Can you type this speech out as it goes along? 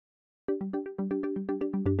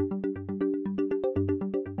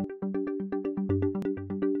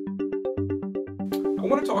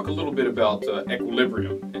want to talk a little bit about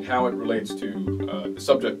equilibrium and how it relates to the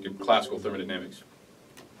subject of classical thermodynamics.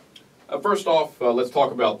 First off, let's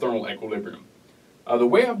talk about thermal equilibrium. The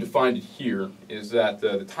way I've defined it here is that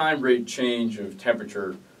the time rate change of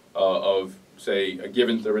temperature of, say, a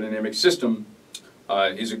given thermodynamic system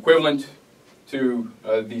is equivalent to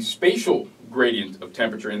the spatial gradient of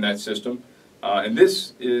temperature in that system, and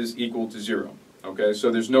this is equal to 0. Okay,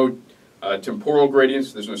 so there's no temporal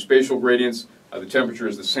gradients, there's no spatial gradients. The temperature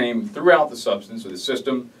is the same throughout the substance or the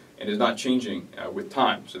system and is not changing with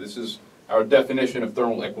time. So this is our definition of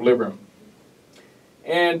thermal equilibrium.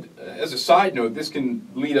 And as a side note, this can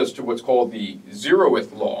lead us to what's called the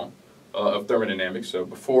Zeroth Law of Thermodynamics, so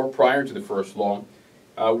prior to the first law,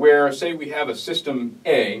 where, say, we have a system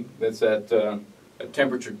A that's at a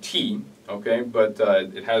temperature T, okay, but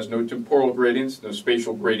it has no temporal gradients, no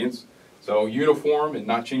spatial gradients, so uniform and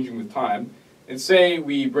not changing with time. And say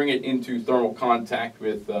we bring it into thermal contact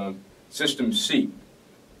with system C.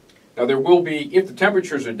 Now there will be, if the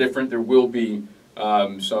temperatures are different, there will be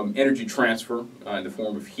some energy transfer in the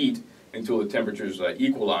form of heat until the temperatures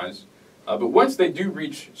equalize. But once they do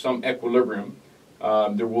reach some equilibrium,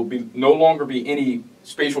 there will no longer be any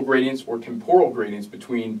spatial gradients or temporal gradients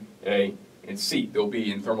between A and C. They'll be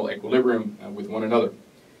in thermal equilibrium with one another.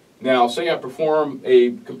 Now, say I perform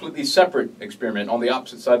a completely separate experiment on the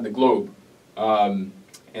opposite side of the globe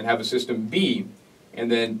and have a system B,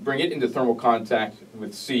 and then bring it into thermal contact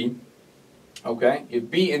with C. Okay,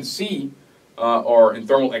 if B and C are in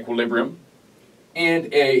thermal equilibrium,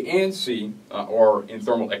 and A and C are in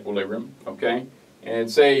thermal equilibrium, okay,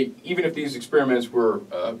 and say even if these experiments were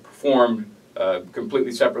performed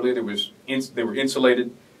completely separately, they were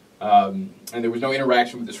insulated, and there was no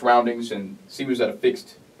interaction with the surroundings, and C was at a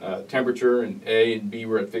fixed temperature, and A and B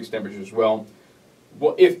were at fixed temperatures as well.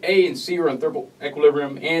 Well, if A and C are in thermal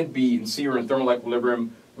equilibrium and B and C are in thermal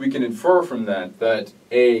equilibrium, we can infer from that that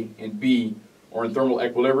A and B are in thermal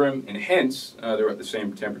equilibrium, and hence they're at the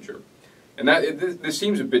same temperature. And this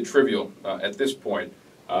seems a bit trivial at this point,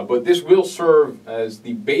 but this will serve as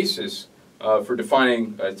the basis for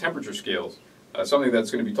defining temperature scales, something that's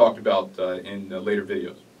going to be talked about in later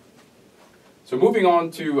videos. So moving on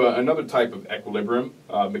to another type of equilibrium,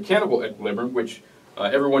 mechanical equilibrium, which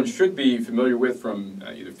everyone should be familiar with from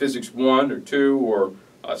either Physics 1 or 2 or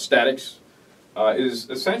statics, is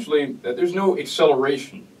essentially that there's no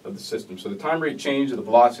acceleration of the system. So the time rate change of the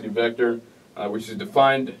velocity vector, which is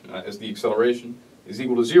defined as the acceleration, is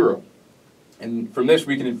equal to 0. And from this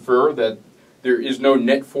we can infer that there is no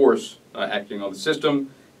net force acting on the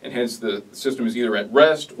system, and hence the system is either at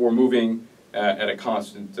rest or moving at a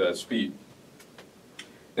constant speed.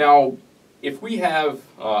 Now, if we have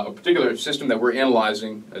a particular system that we're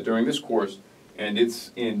analyzing during this course, and it's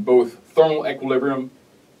in both thermal equilibrium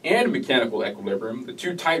and mechanical equilibrium, the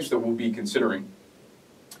two types that we'll be considering,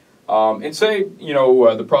 and say, you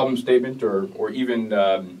know, the problem statement or even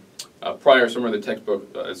prior somewhere in the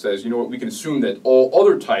textbook says, you know what, we can assume that all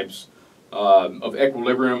other types of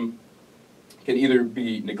equilibrium can either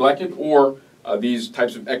be neglected or these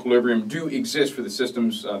types of equilibrium do exist for the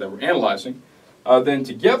systems that we're analyzing. Then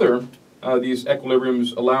together, these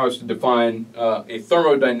equilibriums allow us to define a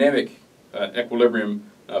thermodynamic equilibrium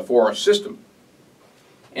for our system.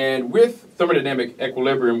 And with thermodynamic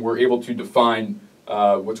equilibrium, we're able to define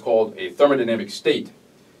what's called a thermodynamic state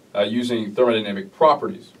using thermodynamic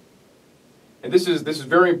properties. And this is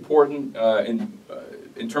very important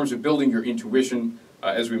in terms of building your intuition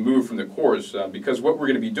as we move from the course, because what we're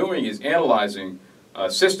going to be doing is analyzing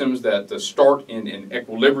systems that start in an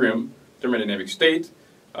equilibrium thermodynamic state,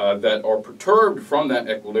 that are perturbed from that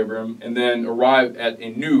equilibrium and then arrive at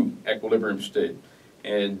a new equilibrium state.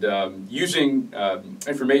 And using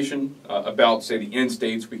information about, say, the end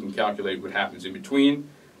states, we can calculate what happens in between.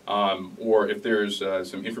 Or if there's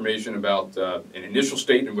some information about an initial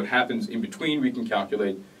state and what happens in between, we can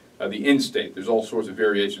calculate the end state. There's all sorts of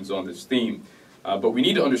variations on this theme. But we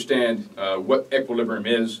need to understand what equilibrium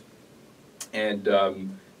is and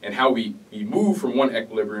how we move from one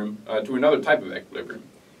equilibrium to another type of equilibrium.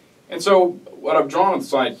 And so what I've drawn on the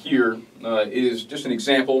side here is just an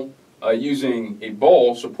example using a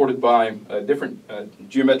ball supported by different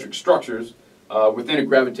geometric structures within a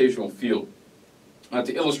gravitational field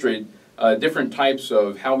to illustrate different types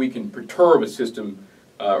of how we can perturb a system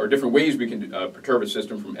or different ways we can perturb a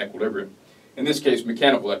system from equilibrium. In this case,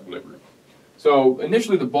 mechanical equilibrium. So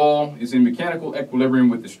initially the ball is in mechanical equilibrium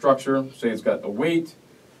with the structure. Say it's got a weight,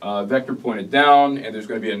 vector pointed down, and there's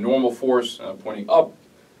going to be a normal force pointing up.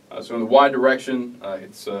 So in the y direction,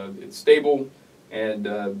 it's stable, and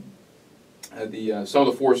the sum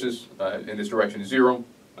of the forces in this direction is 0.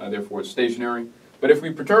 Therefore, it's stationary. But if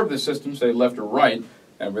we perturb the system, say left or right,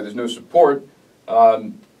 and where there's no support,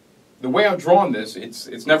 the way I've drawn this,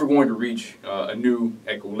 it's never going to reach a new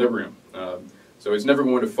equilibrium. So it's never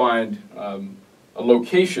going to find a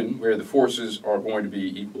location where the forces are going to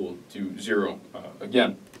be equal to 0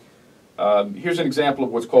 again. Here's an example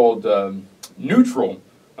of what's called neutral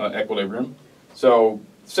equilibrium. So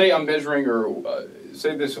say I'm measuring, or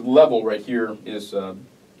say this level right here is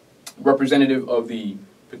representative of the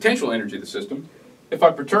potential energy of the system. If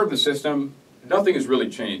I perturb the system, nothing has really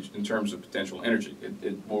changed in terms of potential energy.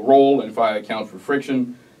 It will roll, and if I account for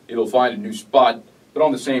friction, it'll find a new spot, but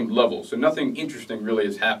on the same level. So nothing interesting really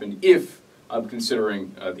has happened if I'm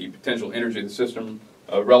considering the potential energy of the system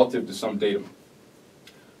relative to some datum.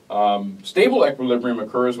 Stable equilibrium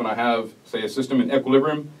occurs when I have, say, a system in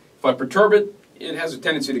equilibrium. If I perturb it, it has a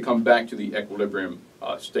tendency to come back to the equilibrium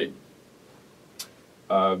state,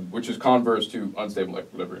 which is converse to unstable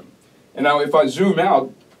equilibrium. And now if I zoom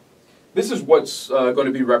out, this is what's going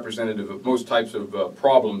to be representative of most types of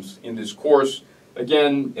problems in this course.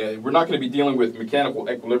 Again, we're not going to be dealing with mechanical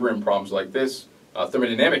equilibrium problems like this.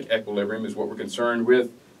 Thermodynamic equilibrium is what we're concerned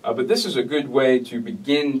with. But this is a good way to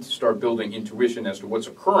begin to start building intuition as to what's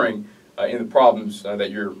occurring in the problems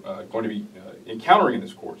that you're going to be encountering in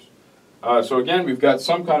this course. So again, we've got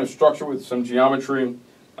some kind of structure with some geometry,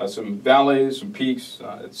 some valleys, some peaks,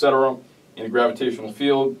 etc. in a gravitational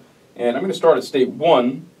field. And I'm going to start at state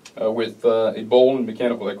 1 with a ball in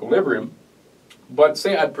mechanical equilibrium. But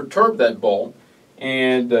say I perturb that ball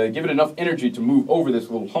and give it enough energy to move over this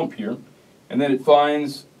little hump here, and then it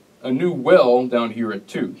finds a new well down here at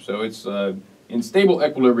 2. So it's in stable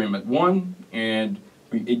equilibrium at 1, and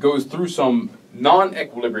it goes through some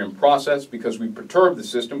non-equilibrium process because we perturbed the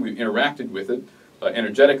system, we've interacted with it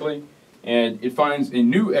energetically, and it finds a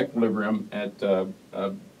new equilibrium at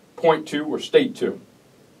point 2 or state 2.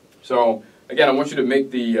 So again, I want you to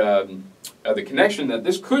make the connection that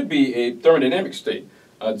this could be a thermodynamic state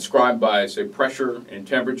described by, say, pressure and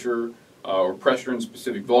temperature, or pressure and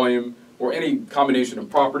specific volume, or any combination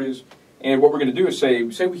of properties. And what we're going to do is say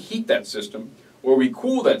we heat that system, or we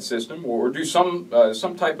cool that system, or do some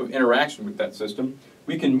type of interaction with that system.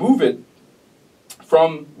 We can move it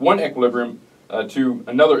from one equilibrium to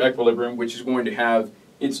another equilibrium, which is going to have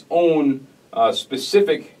its own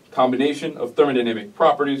specific combination of thermodynamic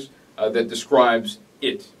properties that describes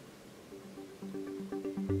it.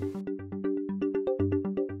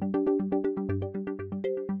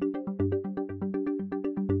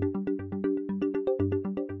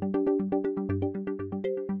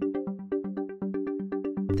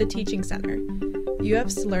 The Teaching Center,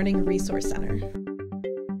 UF's Learning Resource Center.